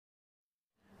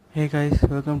Hey guys,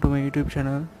 welcome to my YouTube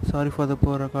channel. Sorry for the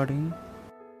poor recording.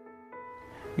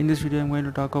 In this video I'm going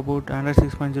to talk about Android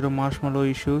 6.0 Marshmallow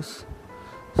issues.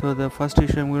 So the first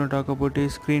issue I'm going to talk about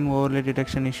is screen overlay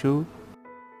detection issue.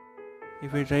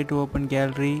 If I try to open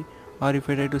gallery or if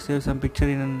I try to save some picture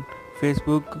in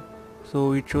Facebook,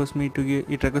 so it requests me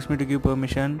to give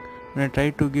permission. When I try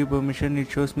to give permission, it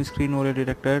shows me screen overlay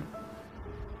detected.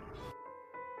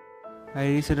 I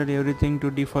resetted everything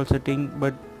to default setting,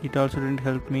 but it also didn't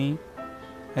help me.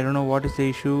 I don't know what is the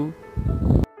issue.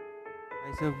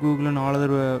 I surf Google and all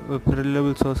other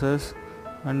reliable sources,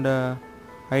 and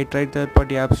I tried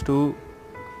third-party apps too.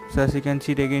 So as you can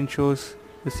see, it again shows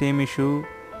the same issue.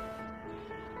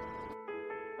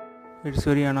 It's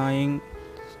very annoying.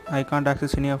 I can't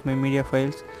access any of my media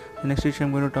files. The next issue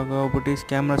I'm going to talk about is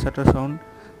camera shutter sound.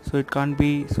 So it can't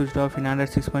be switched off in Android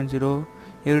 6.0.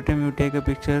 Every time you take a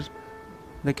picture,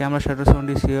 the camera shutter sound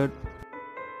is heard.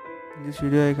 In this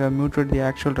video I have muted the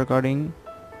actual recording.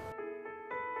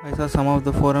 I saw some of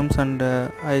the forums and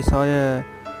I saw a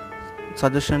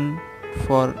suggestion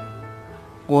for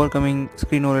overcoming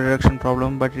screen overlay detection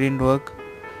problem, but it didn't work.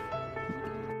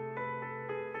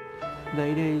 The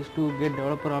idea is to get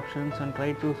developer options and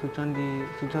try to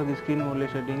switch off the screen overlay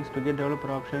settings. To get developer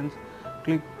options,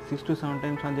 click 6 to 7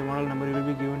 times on the model number. You will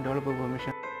be given developer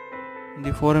permission. In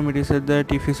the forum it is said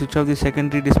that if you switch off the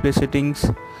secondary display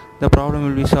settings, the problem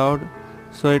will be solved.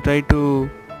 So I tried to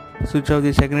switch off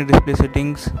the secondary display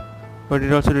settings, but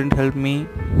it also didn't help me.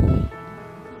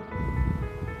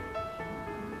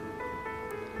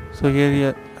 So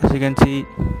here, as you can see,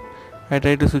 I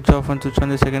tried to switch off and switch on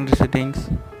the secondary settings.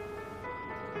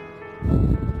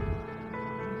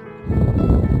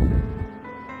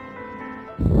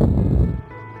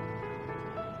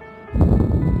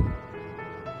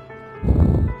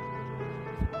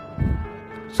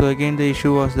 So again the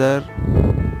issue was there.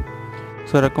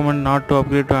 So I recommend not to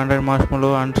upgrade to Android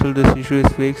Marshmallow until this issue is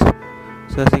fixed.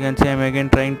 So as you can see, I am again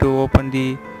trying to open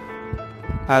the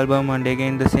album and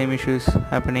again the same issue is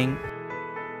happening.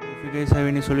 If you guys have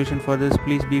any solution for this,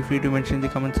 please be free to mention in the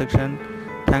comment section.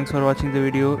 Thanks for watching the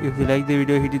video. If you like the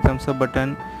video, hit the thumbs up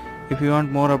button. If you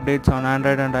want more updates on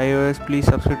Android and iOS, please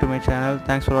subscribe to my channel.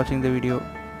 Thanks for watching the video.